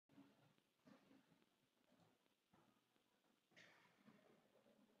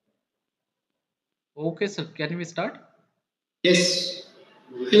Okay, sir. Can we start? Yes,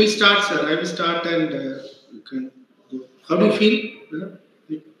 I will start, sir. I will start and you can go. How do you feel?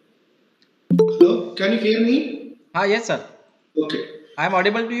 Hello, can you hear me? Ah, yes, sir. Okay. I am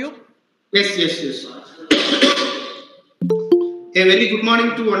audible to you. Yes, yes, yes. A very good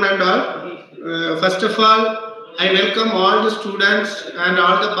morning to one and all. First of all, I welcome all the students and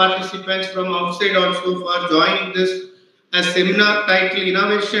all the participants from outside also for joining this seminar titled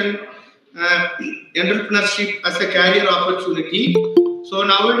Innovation uh, Entrepreneurship as a Career Opportunity. So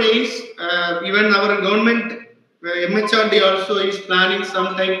nowadays, even our government MHRD also is planning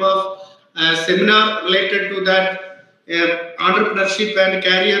some type of seminar related to that entrepreneurship and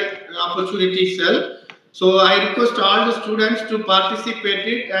career opportunity itself. So I request all the students to participate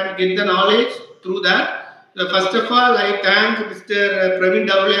it and get the knowledge through that. First of all, I thank Mr. Praveen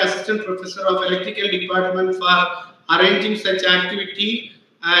Davle, Assistant Professor of Electrical Department, for arranging such activity.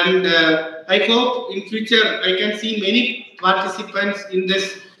 And I hope in future I can see many participants in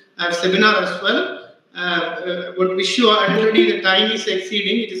this seminar as well. But wish you already the time is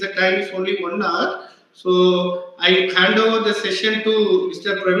exceeding. It is the time is only 1 hour. So I hand over the session to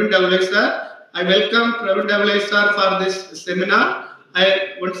Mr. Praveen Davle sir. I welcome Praveen Davle sir for this seminar.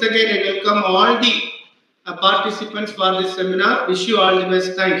 I once again I welcome all the participants for this seminar. Wish you all the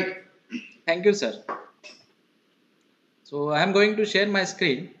best. Thank you. Thank you, sir. So I am going to share my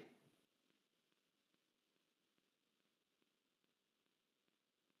screen.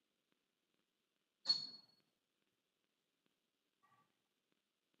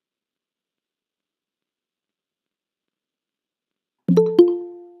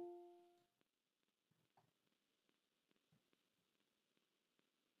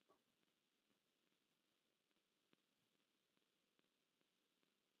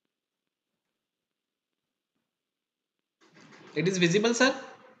 It is visible, sir.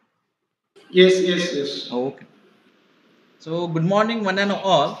 Yes, yes, yes. Okay. So good morning, one and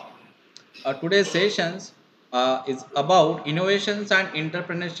all. Today's sessions is about innovations and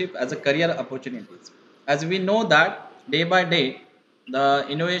entrepreneurship as a career opportunities. As we know that day by day, the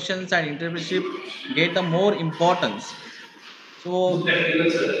innovations and entrepreneurship get the more importance. So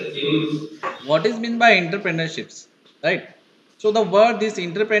what is meant by entrepreneurships, right? So the word this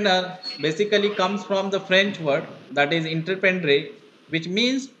entrepreneur basically comes from the French word that is entreprendre, which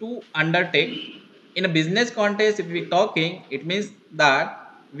means to undertake. In a business context, if we talking, it means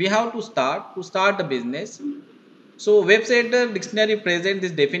that we have to start the business. So website dictionary present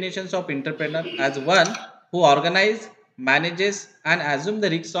these definitions of entrepreneur as one who organize, manages and assume the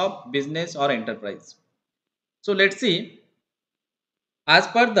risks of business or enterprise. So let's see. As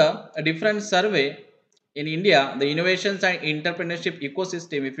per the different survey in India, the innovations and entrepreneurship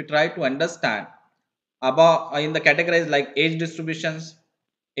ecosystem, if you try to understand about in the categories like age distributions,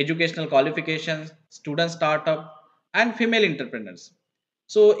 educational qualifications, student startup, and female entrepreneurs.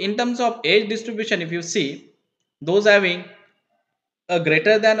 So, in terms of age distribution, if you see those having a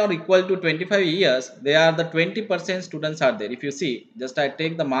greater than or equal to 25 years, they are the 20% students are there. If you see, just I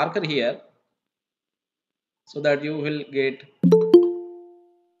take the marker here so that you will get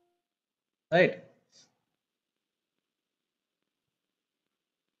right.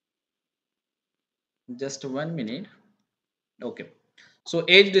 Just 1 minute. Okay. So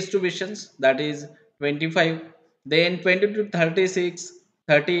age distributions, that is 25, then 20 to 36,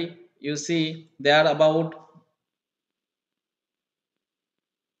 30, you see they are about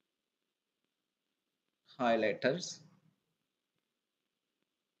highlighters.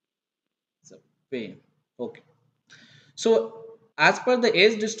 So, pain. Okay. So as per the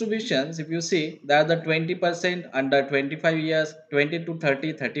age distributions, if you see that the 20% under 25 years, 20 to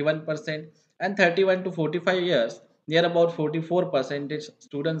 30, 31%, and 31 to 45 years, near about 44 percentage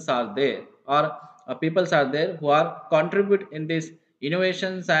students are there, or peoples are there who are contribute in these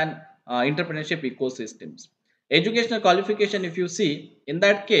innovations and entrepreneurship ecosystems. Educational qualification, if you see, in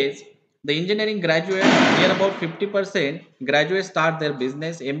that case, the engineering graduate near about 50% graduates start their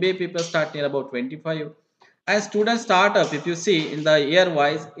business, MBA people start near about 25, and student startup, if you see in the year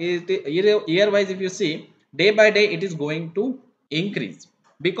wise, year wise, if you see day by day, it is going to increase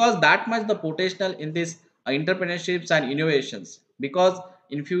because that much the potential in this entrepreneurships and innovations. Because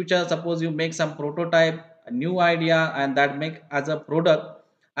in future, suppose you make some prototype, a new idea, and that make as a product,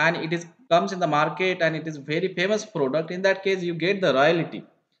 and it is comes in the market and it is very famous product. In that case, you get the royalty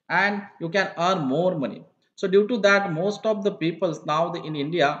and you can earn more money. So due to that, most of the people now in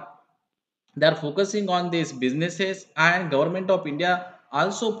India, they are focusing on these businesses, and government of India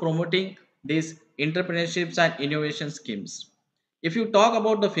also promoting these entrepreneurships and innovation schemes. If you talk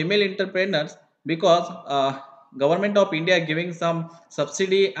about the female entrepreneurs, because government of India giving some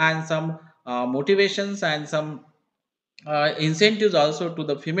subsidy and some motivations and some incentives also to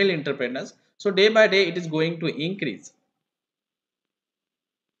the female entrepreneurs. So day by day, it is going to increase.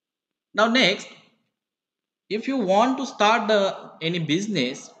 Now, next, if you want to start any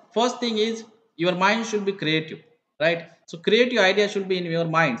business, first thing is your mind should be creative, right? So creative idea should be in your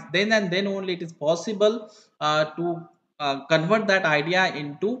minds. Then and then only it is possible to convert that idea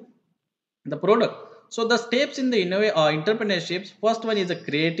into the product. So the steps in the entrepreneurships, first one is a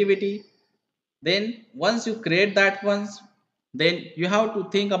creativity. Then once you create that ones, then you have to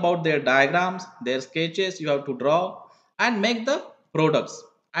think about their diagrams, their sketches, you have to draw and make the products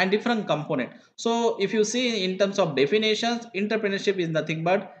and different component. So if you see in terms of definitions, entrepreneurship is nothing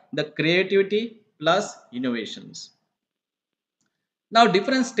but the creativity plus innovations. Now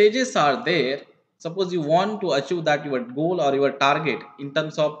different stages are there. Suppose you want to achieve that your goal or your target in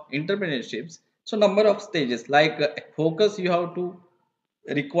terms of entrepreneurships. So number of stages like focus you have to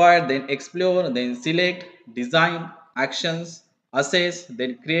require, then explore, then select, design, actions, assess,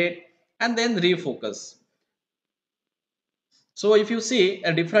 then create, and then refocus. So if you see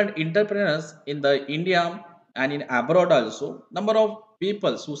a different entrepreneurs in the India and in abroad also, number of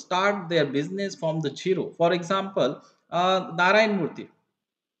people who start their business from the zero. For example, Narayan Murthy,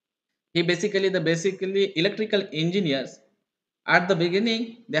 he basically electrical engineers. At the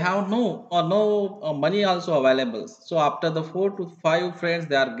beginning they have no money also available. So after the 4 to 5 friends,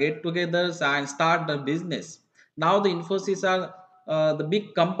 they are get together and start the business. Now the Infosys are the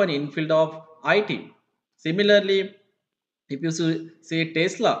big company in field of IT. Similarly, if you see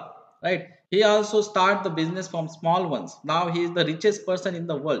Tesla, right, he also start the business from small ones. Now he is the richest person in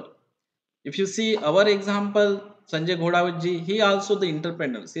the world. If you see our example, Sanjay Ghodawatji, he also the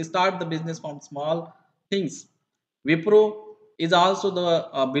entrepreneurs. He start the business from small things. Wipro is also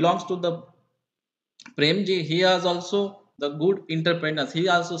the belongs to the Premji. He has also the good entrepreneurs. He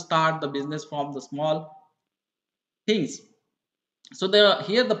also start the business from the small things. So there,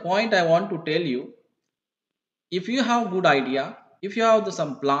 here the point I want to tell you: if you have good idea, if you have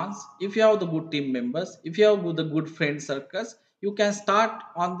some plans, if you have the good team members, if you have the good friend circles, you can start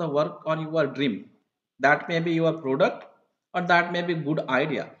on the work on your dream. That may be your product, or that may be good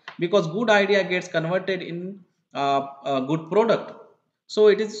idea, because good idea gets converted in a good product. So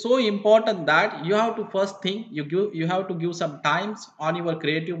it is so important that you have to first think, you have to give some times on your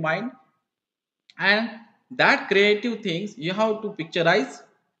creative mind, and that creative things you have to picturize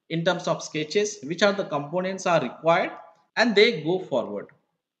in terms of sketches, which are the components are required, and they go forward.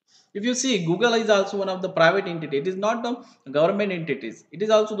 If you see, Google is also one of the private entity. It is not the government entities, it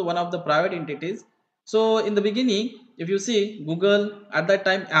is also the one of the private entities. So in the beginning, if you see Google, at that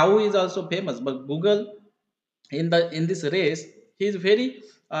time Yahoo is also famous, but Google in this race, he is very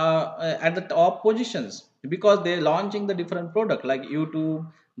at the top positions, because they're launching the different product like YouTube,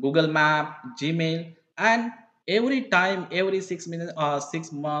 Google Map, Gmail, and every time, every 6 minutes or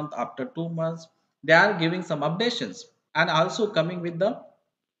 6 months, after 2 months, they are giving some updations, and also coming with the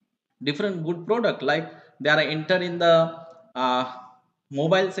different good product. Like they are enter in the uh,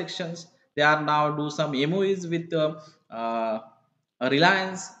 mobile sections. They are now do some MOEs with uh,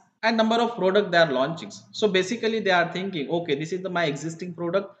 Reliance, and number of product they are launching. So basically they are thinking, okay, this is my existing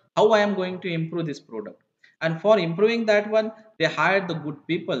product, how I am going to improve this product. And for improving that one, they hire the good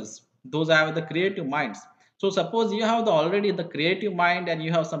peoples, those have the creative minds. So suppose you have the already the creative mind, and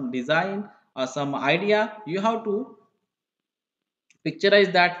you have some design or some idea, you have to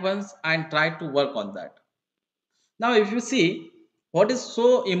picturize that ones and try to work on that. Now if you see, what is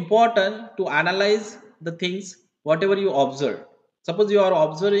so important to analyze the things, whatever you observe. Suppose you are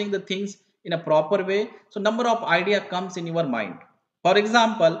observing the things in a proper way, so number of idea comes in your mind. For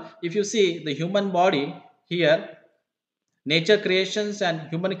example, if you see the human body, here nature creations and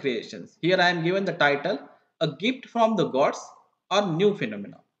human creations, here I am given the title, a gift from the gods or new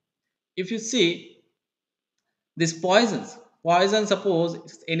phenomena. If you see this poison,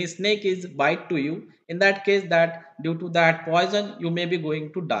 suppose any snake is bite to you, in that case, that due to that poison you may be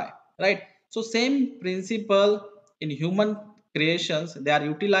going to die, right? So same principle in human creations, they are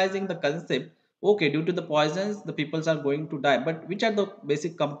utilizing the concept. Okay, due to the poisons the peoples are going to die, but which are the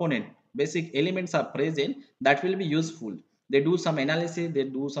basic component, basic elements are present that will be useful. They do some analysis, they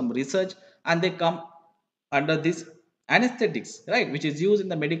do some research, and they come under this anesthetics, right, which is used in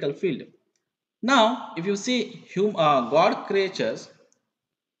the medical field. Now, if you see God creatures,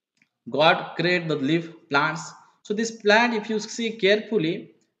 God create the leaf plants. So this plant, if you see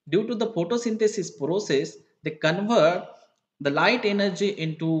carefully, due to the photosynthesis process, they convert the light energy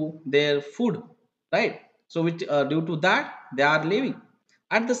into their food, right? So which due to that they are living.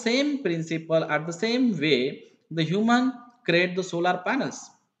 At the same principle, at the same way, the human create the solar panels,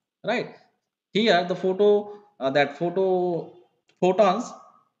 right? Here the that photons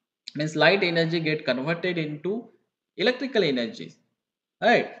means light energy get converted into electrical energy,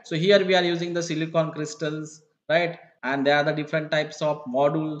 right? So here we are using the silicon crystals, right? And there are the different types of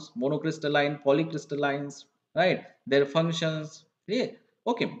modules, monocrystalline, polycrystallines, right? Their functions, yeah.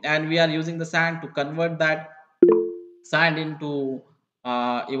 Okay, and we are using the sand to convert that sand into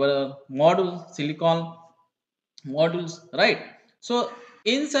your module silicon modules, right? So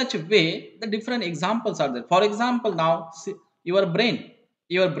in such a way the different examples are there. For example, now your brain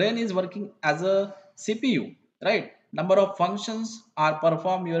is working as a CPU, right? Number of functions are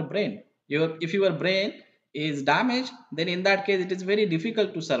performed your brain. If your brain is damaged, then in that case it is very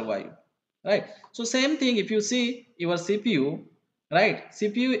difficult to survive, right? So same thing, if you see your CPU, right?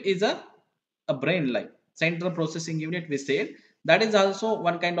 CPU is a brain, like central processing unit we said, that is also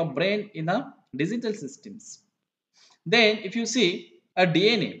one kind of brain in a digital systems. Then if you see a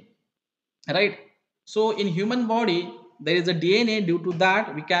DNA, right? So in human body there is a DNA. Due to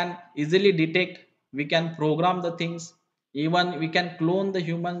that we can easily detect, we can program the things, even we can clone the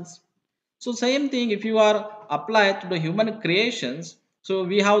humans. So same thing if you are applied to the human creations, so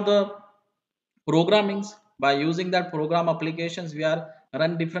we have the programmings. By using that program applications we are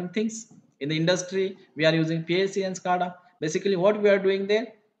run different things. In the industry we are using PLC and SCADA. Basically what we are doing there,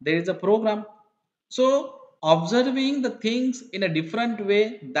 there is a program. So observing the things in a different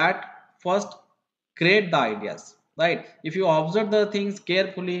way, that first create the ideas, right? If you observe the things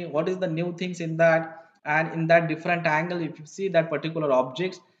carefully, what is the new things in that, and in that different angle if you see that particular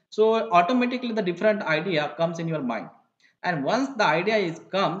objects, so automatically the different idea comes in your mind. And once the idea is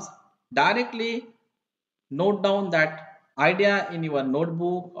comes, directly note down that idea in your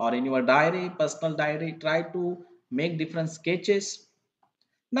notebook or in your diary, personal diary. Try to make different sketches.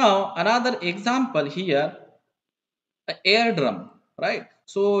 Now another example here, a air drum, right?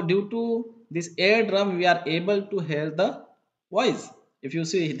 So due to this air drum we are able to hear the voice. If you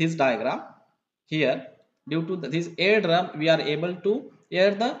see this diagram here, due to this air drum we are able to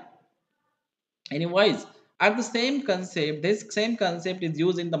hear the any voice. At the same concept, this same concept is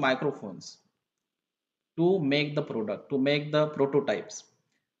used in the microphones to make the product, to make the prototypes.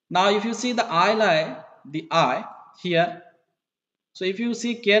 Now if you see the the eye here, so if you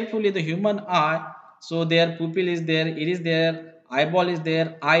see carefully the human eye, so their pupil is there, it is there, eyeball is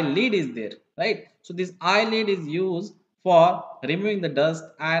there, eyelid is there, right? So this eyelid is used for removing the dust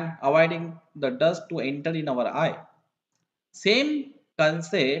and avoiding the dust to enter in our eye. Same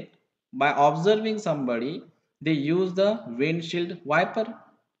concept, by observing somebody, they use the windshield wiper,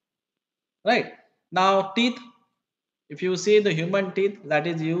 right? Now teeth, if you see the human teeth, that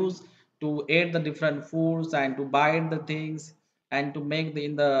is used to eat the different foods and to bite the things and to make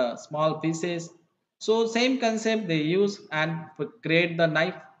in the small pieces. So same concept they use and create the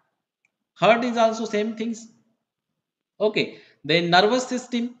knife. Heart is also same things. Okay. Then nervous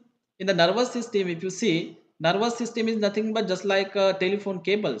system. In the nervous system, if you see, nervous system is nothing but just like telephone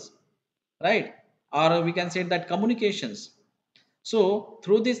cables, right? Or we can say that communications. So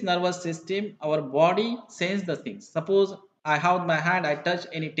through this nervous system, our body sense the things. Suppose I have my hand, I touch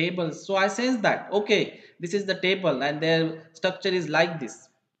any table, so I sense that okay, this is the table and their structure is like this.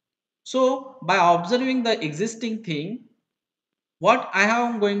 So by observing the existing thing, what I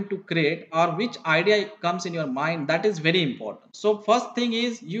am going to create or which idea comes in your mind, that is very important. So first thing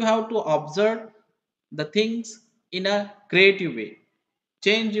is you have to observe the things in a creative way.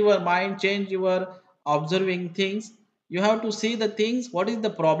 Change your mind, change your observing things. You have to see the things, what is the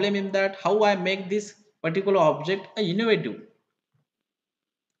problem in that, how I make this particular object a innovative.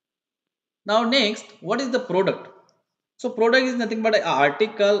 Now next, what is the product? So product is nothing but an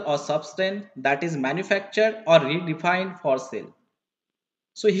article or substance that is manufactured or redefined for sale.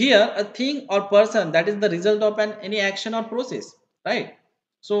 So here a thing or person, that is the result of an any action or process, right?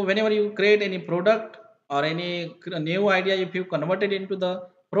 So whenever you create any product or any new idea, if you convert it into the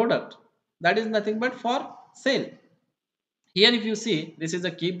product, that is nothing but for sale. Here if you see this is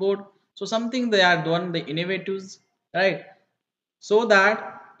a keyboard, so something they are done the innovatives, right? So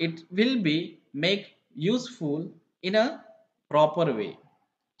that it will be make useful in a proper way.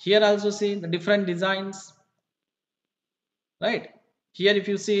 Here also see the different designs, right? Here if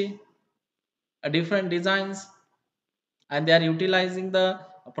you see a different designs and they are utilizing the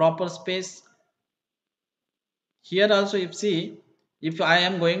proper space. Here also if see, if I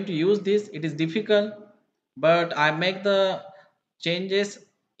am going to use this, it is difficult, but I make the changes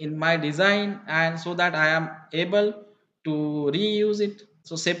in my design and so that I am able to reuse it.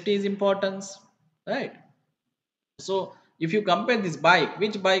 So safety is important, right? So if you compare this bike,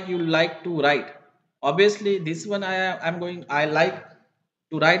 which bike you like to ride? Obviously this one I'm going, I like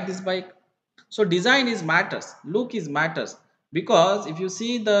to ride this bike. So design is matters, look is matters, because if you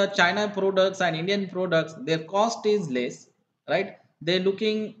see the China products and Indian products, their cost is less, right? They're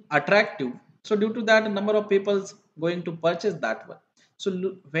looking attractive, so due to that, a number of people's going to purchase that one.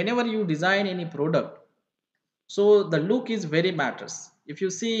 So whenever you design any product, so the look is very matters. If you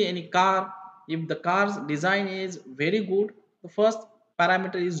see any car, if the car's design is very good, the first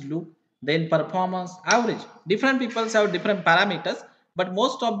parameter is look, then performance, average. Different people have different parameters, but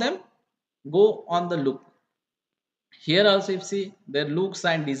most of them go on the look. Here also, if you see their looks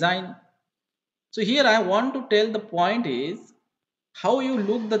and design. So here I want to tell the point is how you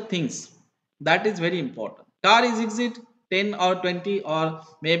look the things, that is very important. Car is exit 10 or 20 or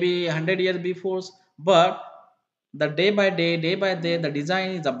maybe 100 years before, but the day by day, the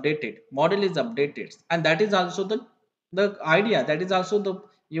design is updated, model is updated, and that is also the idea. That is also the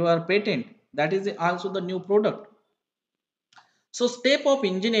your patent. That is also the new product. So step of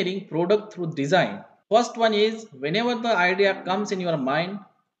engineering product through design. First one is whenever the idea comes in your mind,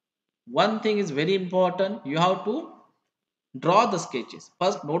 one thing is very important. You have to draw the sketches.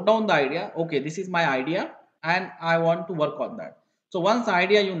 First, note down the idea. Okay, this is my idea, and I want to work on that. So once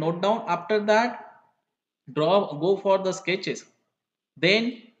idea you note down, after that, go for the sketches.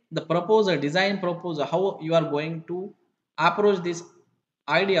 Then the proposal, design proposal, how you are going to approach this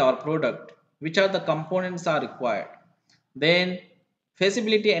idea or product, which are the components are required. Then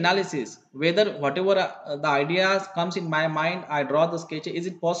feasibility analysis, whether whatever the ideas comes in my mind, I draw the sketch, is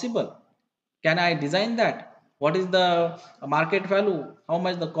it possible, can I design that, what is the market value, how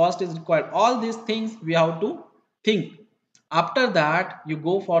much the cost is required, all these things we have to think. After that, you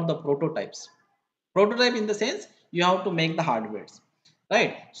go for the prototypes. Prototype in the sense you have to make the hardwares,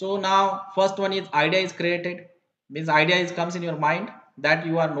 right? So now first one is idea is created, means idea is comes in your mind, that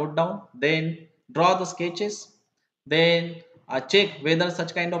you are note down, then draw the sketches, then check whether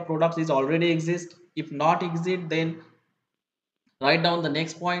such kind of products is already exist. If not exist, then write down the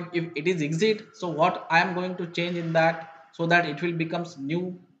next point. If it is exit, so what I am going to change in that, so that it will becomes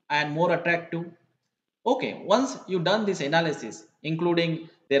new and more attractive. Okay, once you done this analysis, including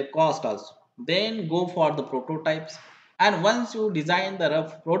their cost also, then go for the prototypes. And once you design the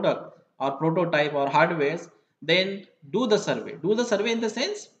rough product or prototype or hardwares, then do the survey. Do the survey in the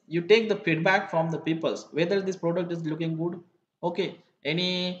sense you take the feedback from the peoples whether this product is looking good. Okay,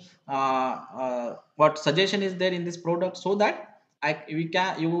 any what suggestion is there in this product, so that we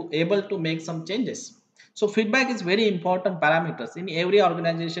can you able to make some changes. So feedback is very important parameters in every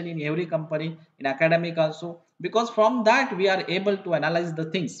organization, in every company, in academic also, because from that we are able to analyze the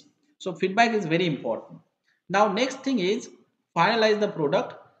things. So feedback is very important. Now next thing is finalize the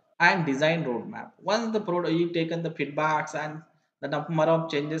product and design roadmap. Once the product you taken the feedbacks and the number of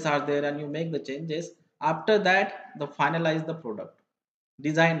changes are there and you make the changes, after that the finalize the product,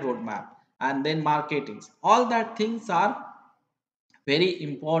 design roadmap, and then marketing. All that things are very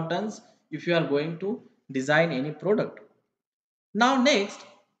important if you are going to design any product. Now next,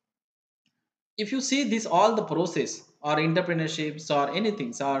 if you see this all the process or entrepreneurships or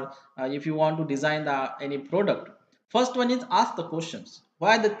anything, or if you want to design any product, first one is ask the questions,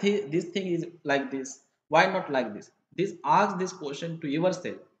 why this thing is like this, why not like this ask this question to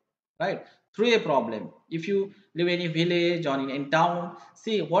yourself, right? Through a problem, if you live in a village or in town,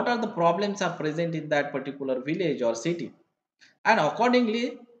 see what are the problems are present in that particular village or city, and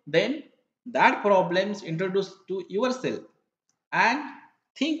accordingly then that problems introduced to yourself and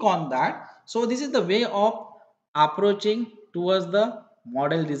think on that. So this is the way of approaching towards the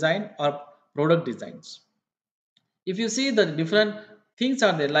model design or product designs. If you see the different things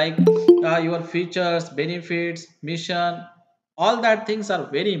are there, like your features, benefits, mission, all that things are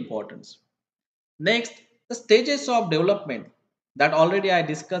very important. Next, the stages of development that already I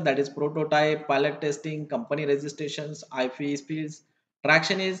discussed, that is prototype, pilot testing, company registrations, IP speeds,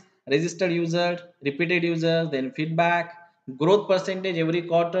 traction is registered user, repeated users, then feedback, growth percentage every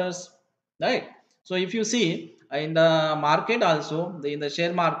quarters, right? So if you see in the market also, in the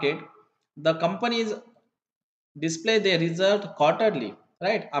share market, the companies display their result quarterly,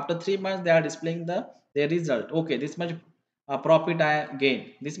 right? After 3 months they are displaying their result. Okay, this much profit I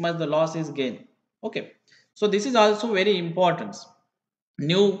gain, this much the loss is gain. Okay, so this is also very important.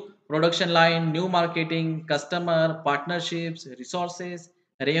 New production line, new marketing, customer partnerships, resources,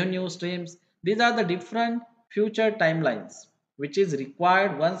 revenue streams, these are the different future timelines which is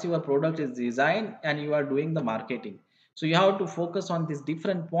required once your product is designed and you are doing the marketing. So you have to focus on these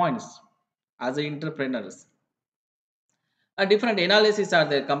different points as an entrepreneurs. A different analysis are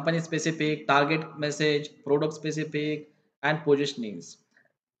there: company specific, target message, product specific, and positionings.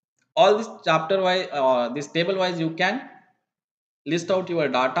 All this chapter wise, this table wise, you can list out your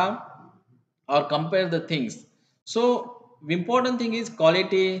data or compare the things. So the important thing is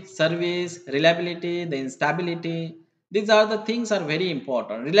quality, service, reliability, the instability. These are the things are very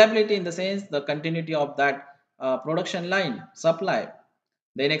important. Reliability in the sense the continuity of that production line supply,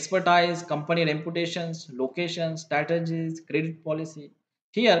 then expertise, company reputations, locations, strategies, credit policy.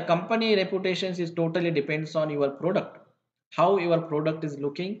 Here company reputations is totally depends on your product, how your product is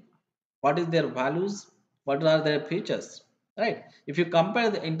looking, what is their values, what are their features, right? If you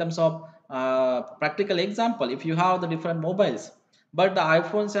compare in terms of practical example, if you have the different mobiles, but the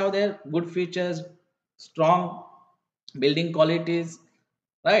iPhones have their good features, strong building qualities,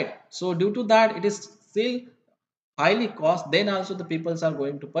 right? So due to that it is still highly cost, then also the peoples are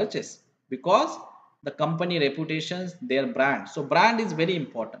going to purchase because the company reputations, their brand. So brand is very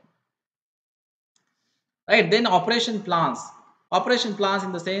important, right? Then operation plans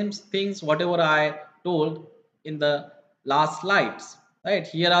in the same things whatever I told in the last slides, right?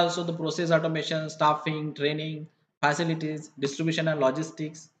 Here also the process automation, staffing, training, facilities, distribution and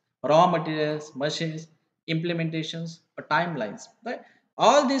logistics, raw materials, machines, implementations, or timelines, right?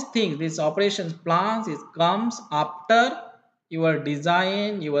 All these things, these operations plans, it comes after your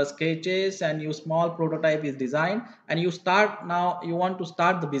design, your sketches, and your small prototype is designed, and you start, now you want to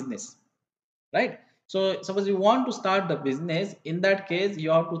start the business, right? So suppose you want to start the business, in that case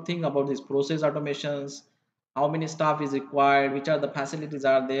you have to think about these process automations, how many staff is required, which are the facilities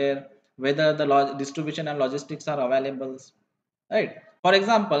are there, whether the distribution and logistics are available, right? For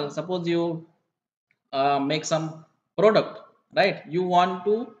example, suppose you make some product, right? You want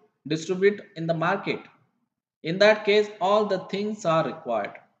to distribute in the market. In that case all the things are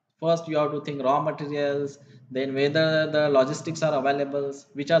required. First you have to think raw materials, then whether the logistics are available,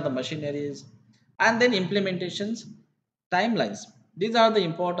 which are the machineries, and then implementations, timelines. These are the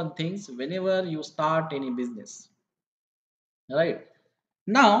important things whenever you start any business, right?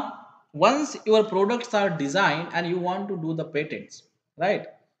 Now once your products are designed and you want to do the patents, right?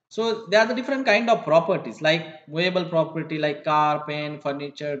 So there are the different kind of properties like movable property like car, pen,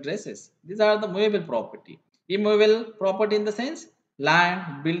 furniture, dresses. These are the movable property. Immovable property in the sense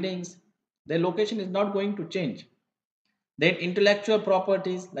land, buildings, their location is not going to change. Then intellectual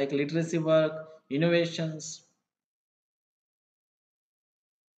properties like literacy work, innovations.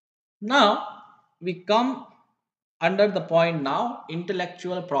 Now we come under the point now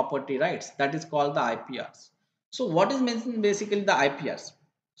intellectual property rights, that is called the IPRs. So what is mentioned basically the IPRs?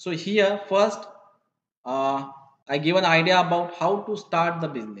 So here first I give an idea about how to start the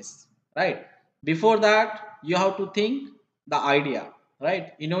business, right? Before that you have to think the idea,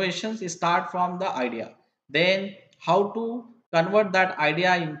 right? Innovations start from the idea, then how to convert that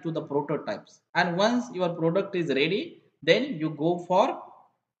idea into the prototypes, and once your product is ready then you go for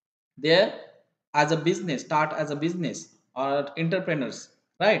there as a business, start as a business or entrepreneurs,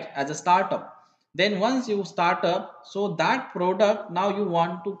 right? As a startup. Then once you start up, so that product now you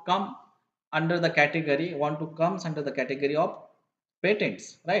want to come under the category, want to comes under the category of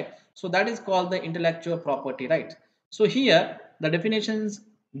patents, right? So that is called the intellectual property right. So here the definitions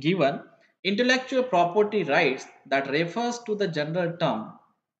given: intellectual property rights that refers to the general term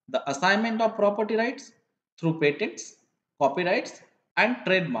the assignment of property rights through patents, copyrights, and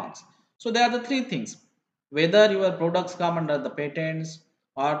trademarks. So there are the three things, whether your products come under the patents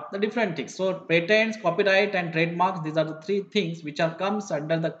or the different things. So patents, copyright, and trademarks, these are the three things which are comes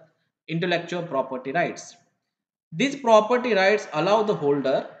under the intellectual property rights. These property rights allow the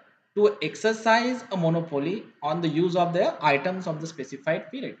holder to exercise a monopoly on the use of the items of the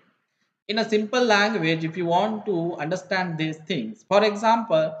specified period. In a simple language, if you want to understand these things, for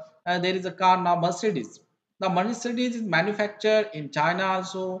example, there is a car now Mercedes. The Mercedes is manufactured in China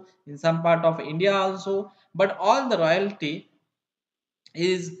also, in some part of India also, but all the royalty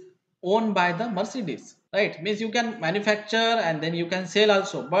is owned by the Mercedes, right? Means you can manufacture and then you can sell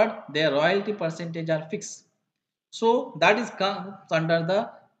also, but their royalty percentage are fixed. So that is comes under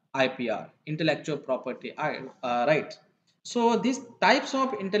the IPR, intellectual property right. So these types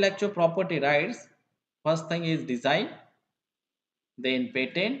of intellectual property rights, first thing is design, then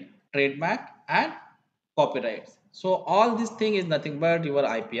patent, trademark, and copyrights. So all this thing is nothing but your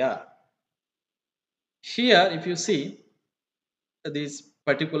IPR. Here, if you see these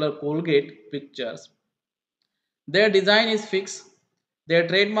particular Colgate pictures, their design is fixed, their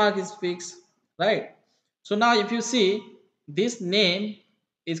trademark is fixed, right? So now if you see this name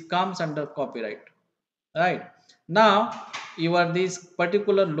is comes under copyright, right? Now your this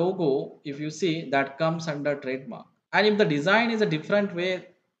particular logo, if you see, that comes under trademark, and if the design is a different way,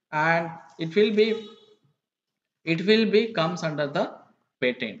 and it will be comes under the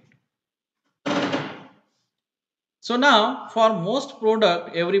patent. So now for most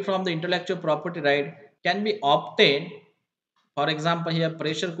product, every from the intellectual property right can be obtained. For example, here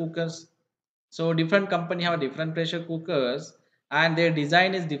pressure cookers. So different company have different pressure cookers and their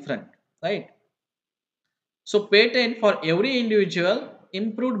design is different, right? So patent for every individual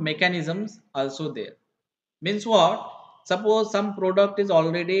improved mechanisms also there. Means what? Suppose some product is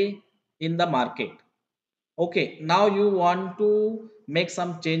already in the market. Okay, now you want to make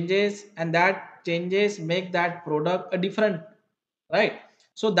some changes and that changes make that product a different, right?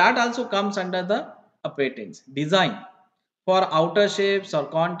 So that also comes under the patents. Design for outer shapes or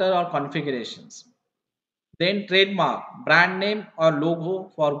contour or configurations. Then trademark, brand name or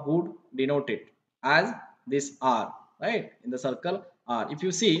logo for good denoted as this R, right? In the circle R. If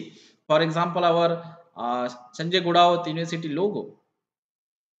you see, for example, our Sanjay Godavat University logo.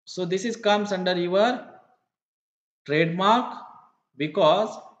 So this is comes under your trademark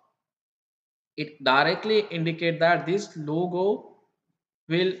because it directly indicate that this logo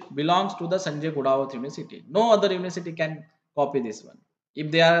will belongs to the Sanjay Godavat University. No other university can copy this one.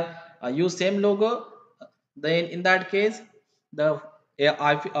 If they are use same logo, then in that case the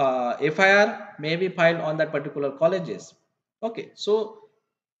FIR may be filed on that particular colleges. Okay, so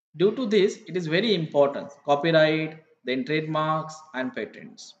due to this, it is very important copyright, then trademarks and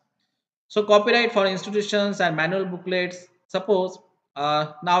patents. So copyright for institutions and manual booklets. Suppose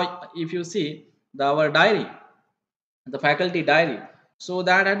now if you see our diary, the faculty diary, so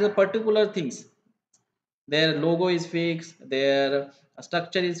that has the particular things. Their logo is fixed, their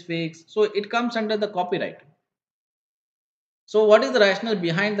structure is fixed. So it comes under the copyright. So what is the rationale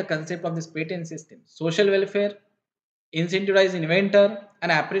behind the concept of this patent system? Social welfare, incentivize inventor,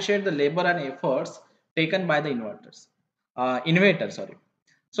 and appreciate the labor and efforts taken by the innovator. Sorry.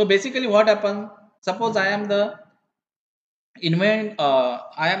 So basically, what happens? Suppose I am the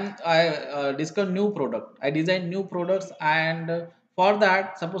I discover new product, I design new products, and for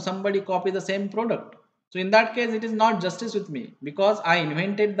that suppose somebody copy the same product. So in that case it is not justice with me because I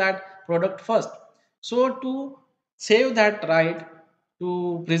invented that product first. So to save that right,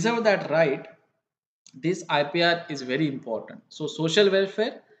 to preserve that right, this IPR is very important. So social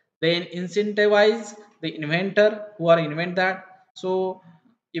welfare, then incentivize the inventor who are invent that. So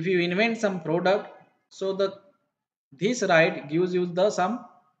if you invent some product, so the this right gives you the some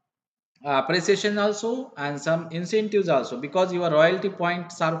appreciation also and some incentives also because your royalty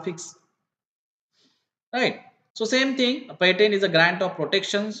points are fixed, right? So same thing, a patent is a grant of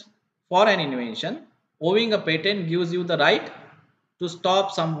protections for an invention. Owning a patent gives you the right to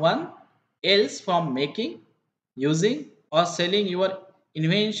stop someone else from making, using or selling your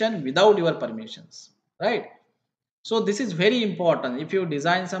invention without your permissions, right? So this is very important. If you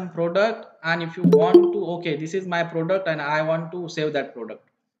design some product and if you want to, okay, this is my product and I want to save that product,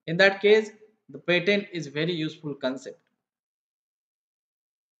 in that case the patent is very useful concept.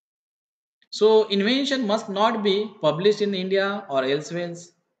 So invention must not be published in India or elsewhere,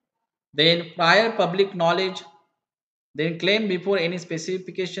 then prior public knowledge, then claim before any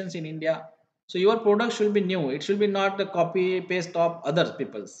specifications in India. So your product should be new, it should be not the copy paste of other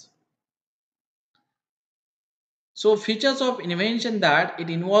people's. So features of invention that it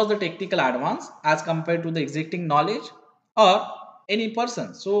involves the technical advance as compared to the existing knowledge or any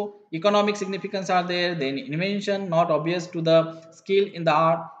person. So economic significance are there, then invention not obvious to the skill in the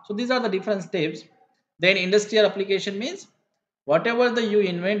art. So these are the different steps. Then industrial application means whatever the you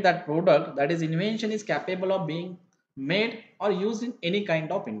invent that product, that is invention is capable of being made or used in any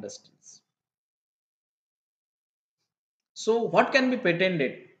kind of industries. So what can be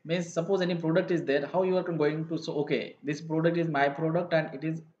patented? Means suppose any product is there, how you are going to, so okay, this product is my product and it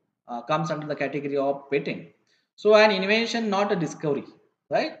is comes under the category of patent. So an invention, not a discovery,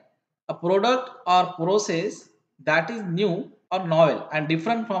 right? A product or process that is new or novel and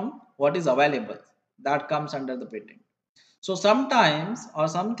different from what is available, that comes under the patent. So sometimes or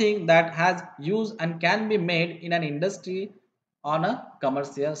something that has use and can be made in an industry on a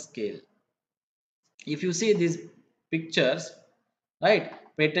commercial scale. If you see these pictures, right,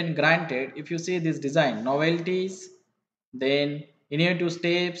 patent granted, if you see this design novelties, then innovative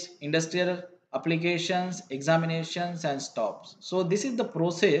steps, industrial applications, examinations and stops. So this is the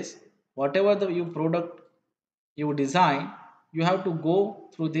process. Whatever the you product you design, you have to go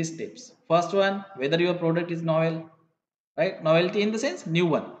through these steps. First one, whether your product is novel, right? Novelty in the sense new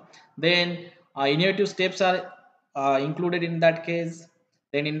one. Then innovative steps are included in that case.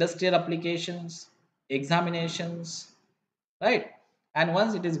 Then industrial applications, examinations, right? And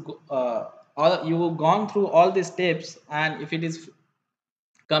once it is all you've gone through all these steps, and if it is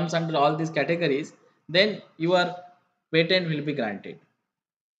comes under all these categories, then your patent will be granted,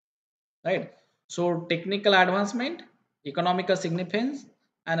 right? So technical advancement, economical significance,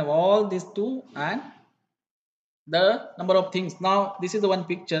 and all these two, and the number of things. Now this is the one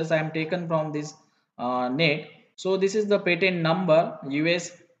pictures I am taken from this net. So this is the patent number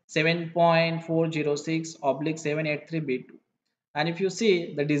US 7.406 oblique 783B2. And if you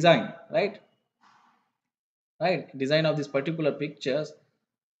see the design, right, design of this particular pictures,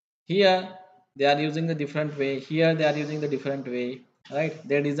 here they are using the different way, here they are using the different way, right,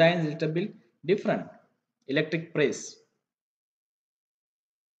 their design is little bit different. Electric press.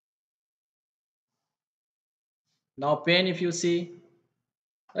 Now pen, if you see,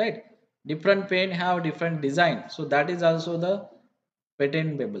 right, different pen have different design, so that is also the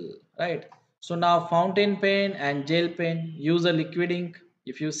patentable, right. So now fountain pen and gel pen use a liquid ink.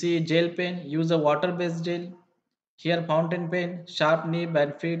 If you see gel pen use a water based gel. Here fountain pen sharp nib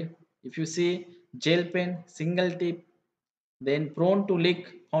and feed. If you see gel pen single tip, then prone to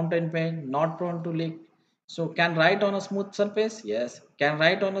leak. Fountain pen not prone to leak. So can write on a smooth surface, yes. Can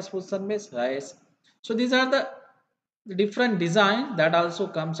write on a smooth surface, yes. So these are the different design that also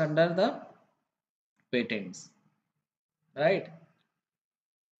comes under the patents, right.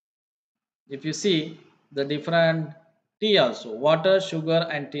 If you see the different tea also, water, sugar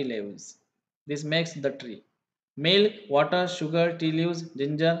and tea leaves, this makes the tree. Milk, water, sugar, tea leaves,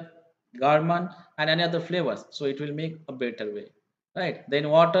 ginger, cardamom and any other flavors, so it will make a better way, right. Then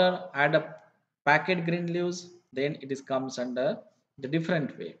water, add a packet green leaves, then it is comes under the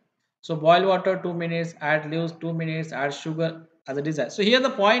different way. So boil water 2 minutes, add leaves 2 minutes, add sugar as a design. So here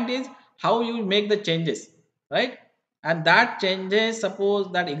the point is how you make the changes, right. And that changes,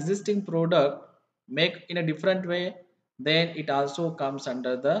 suppose that existing product make in a different way, then it also comes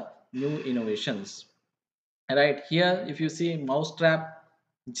under the new innovations, right. Here if you see mouse trap,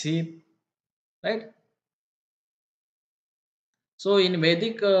 jeep, right. So in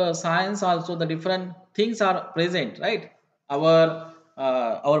Vedic science also the different things are present, right.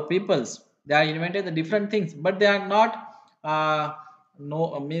 Our peoples, they are invented the different things, but they are not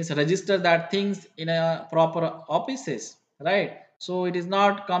no means register that things in a proper offices, right. So it is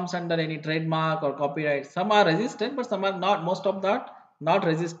not comes under any trademark or copyright. Some are registered, but some are not. Most of that not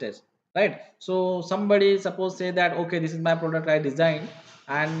registered, right. So somebody suppose say that okay, this is my product I designed,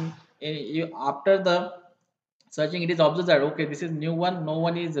 and after the searching it is observed that okay, this is new one, no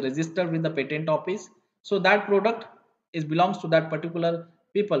one is registered with the patent office, so that product is belongs to that particular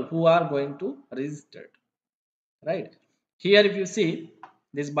people who are going to register it, right. Here if you see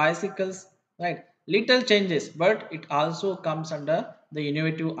these bicycles, right, little changes, but it also comes under the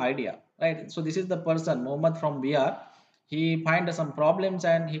innovative idea, right. So this is the person Mohammed from BR. He find some problems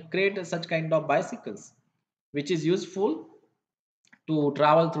and he created such kind of bicycles which is useful to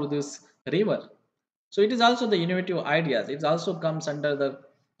travel through this river. So it is also the innovative ideas. It also comes under the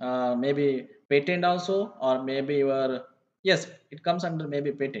maybe patent also, or maybe your, yes, it comes under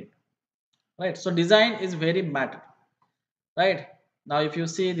maybe patent, right. So design is very matter, right. Now if you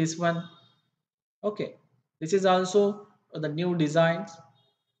see this one, okay, this is also the new designs,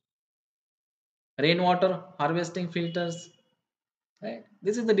 rainwater harvesting filters, right.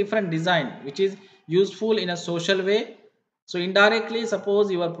 This is the different design which is useful in a social way. So indirectly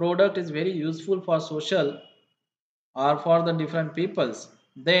suppose your product is very useful for social or for the different peoples,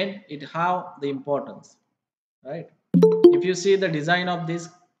 then it have the importance, right. If you see the design of this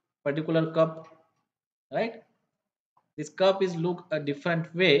particular cup, right, this cup is look a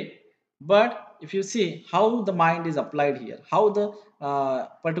different way, but if you see how the mind is applied here, how the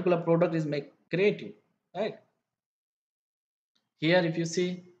particular product is make creative, right. Here if you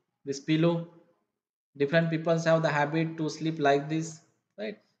see this pillow, different people have the habit to sleep like this,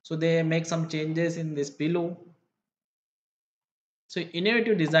 right. So they make some changes in this pillow. So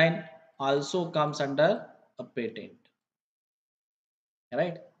innovative design also comes under a patent,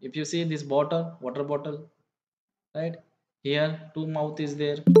 right. If you see this bottle, water bottle, right, here two mouth is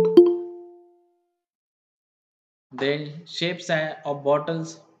there, then shapes of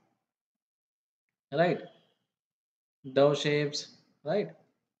bottles, right, dove shapes, right,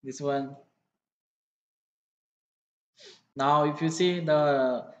 this one. Now if you see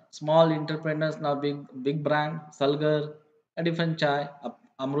the small entrepreneurs, now big brand Salgar, a different chai,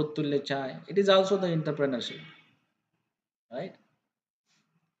 Amrut Tulya chai, it is also the entrepreneurship, right.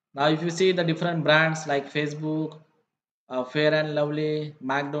 Now if you see the different brands like Facebook, Fair and Lovely,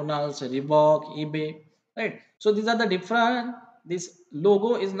 McDonald's, Reebok, eBay, right? So these are the different. This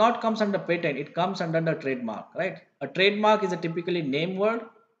logo is not comes under patent; it comes under the trademark, right? A trademark is a typically name word,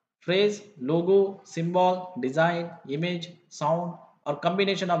 phrase, logo, symbol, design, image, sound, or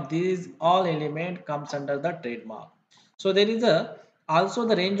combination of these all element comes under the trademark. So there is a Also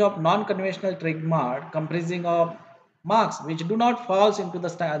the range of non-conventional trademark comprising of marks which do not falls into the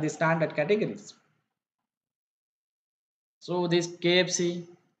standard categories. So this KFC,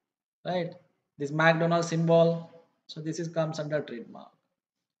 right? This McDonald's symbol. So this is comes under trademark.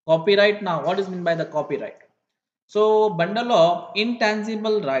 Copyright now. What is meant by the copyright? So bundle of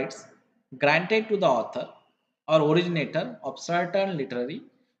intangible rights granted to the author or originator of certain literary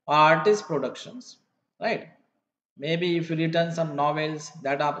or artist productions, right? Maybe if you written some novels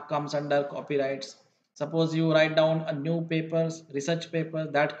that are comes under copyrights. Suppose you write down a new papers, research paper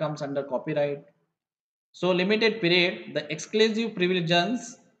that comes under copyright. So limited period, the exclusive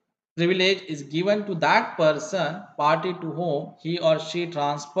privilege is given to that person, party to whom he or she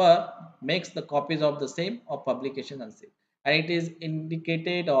transfer makes the copies of the same or publication and sale. And it is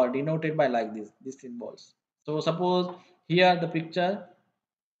indicated or denoted by like this, these symbols. So suppose here the picture,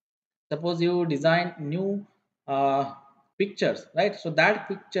 suppose you design new pictures, right? So that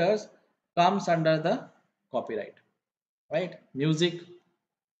pictures comes under the copyright, right? Music,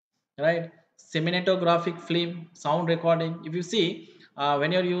 right? Cinematographic film, sound recording, if you see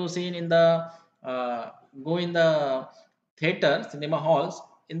when you're using in the uh, go in the theater cinema halls,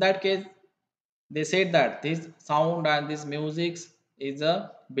 in that case they said that this sound and this music is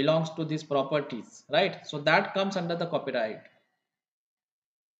a belongs to these properties, right? So that comes under the copyright,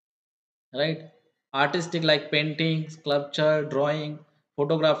 right? Artistic like painting, sculpture, drawing,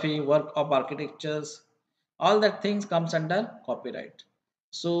 photography, work of architectures, all that things comes under copyright.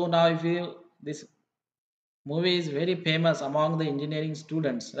 So now if you this movie is very famous among the engineering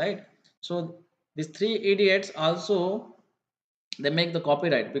students, right? So these three idiots also they make the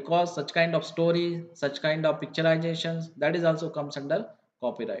copyright because such kind of story, such kind of picturizations, that is also comes under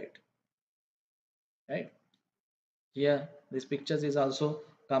copyright, right? Here this pictures is also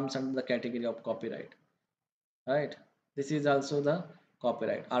comes under the category of copyright, right? This is also the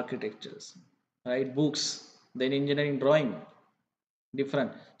copyright architectures, right? Books, then engineering drawing,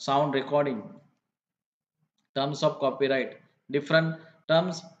 different sound recording, terms of copyright, different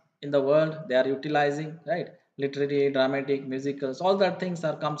terms in the world they are utilizing, right? Literary, dramatic, musicals, all that things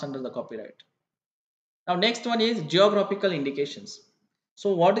are comes under the copyright. Now next one is geographical indications.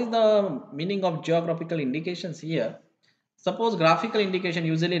 So what is the meaning of geographical indications here? Suppose graphical indication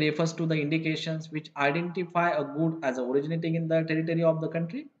usually refers to the indications which identify a good as originating in the territory of the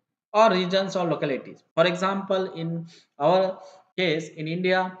country or regions or localities. For example, in our case in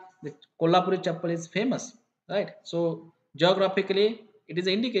India, the Kolhapuri chappal is famous, right? So geographically, it is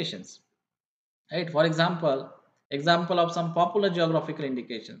indications, right? For example of some popular geographical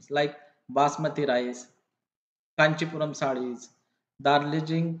indications like basmati rice, Kanchipuram sarees,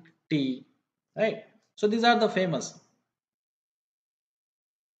 Darjeeling tea, right? So these are the famous.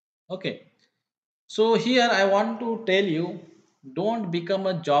 Okay. So here I want to tell you, don't become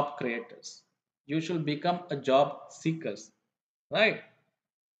a job creators. You should become a job seekers, right?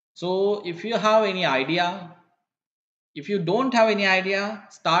 So if you have any idea, if you don't have any idea,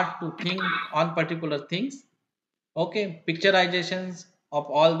 start to think on particular things. Okay, picturizations of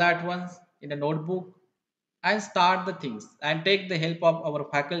all that ones in a notebook and start the things and take the help of our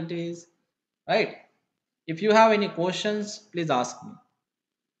faculties, right? If you have any questions, please ask me.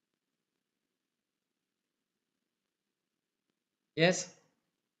 Yes.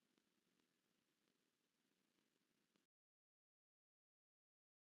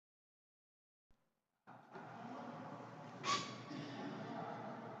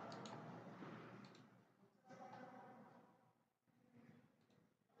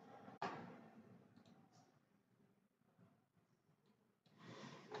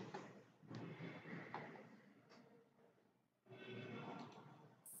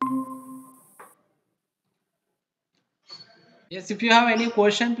 Yes, if you have any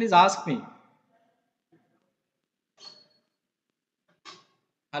question, please ask me.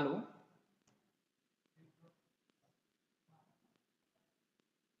 Hello.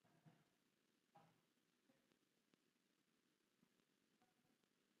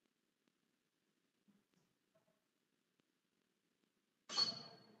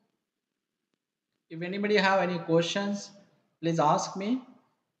 If anybody have any questions, please ask me.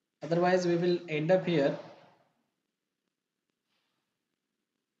 Otherwise, we will end up here.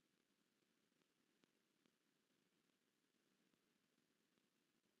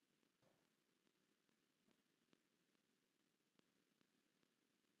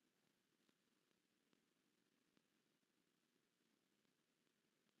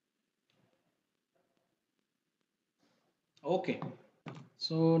 Okay.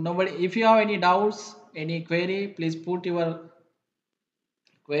 So nobody, if you have any doubts, any query, please put your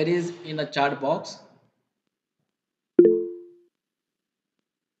queries in a chat box.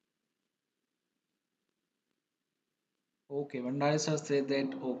 Okay, Vandari sir said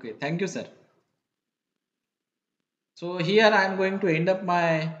that. Okay, thank you, sir. So here I am going to end up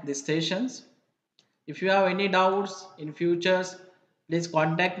my these sessions. If you have any doubts in futures, please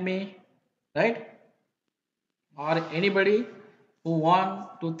contact me, right? Or anybody who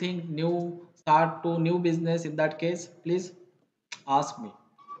want to think new, start to new business. In that case, please ask me.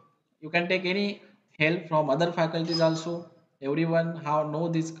 You can take any help from other faculties also. Everyone have know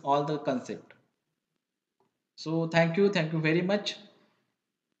this all the concept. So thank you very much.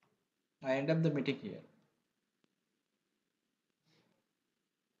 I end up the meeting here.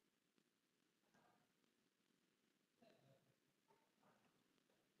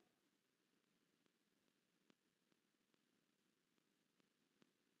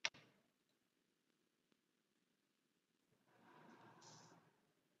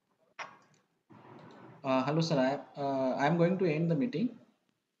 Hello sir, I am going to end the meeting.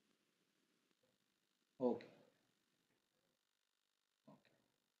 Okay.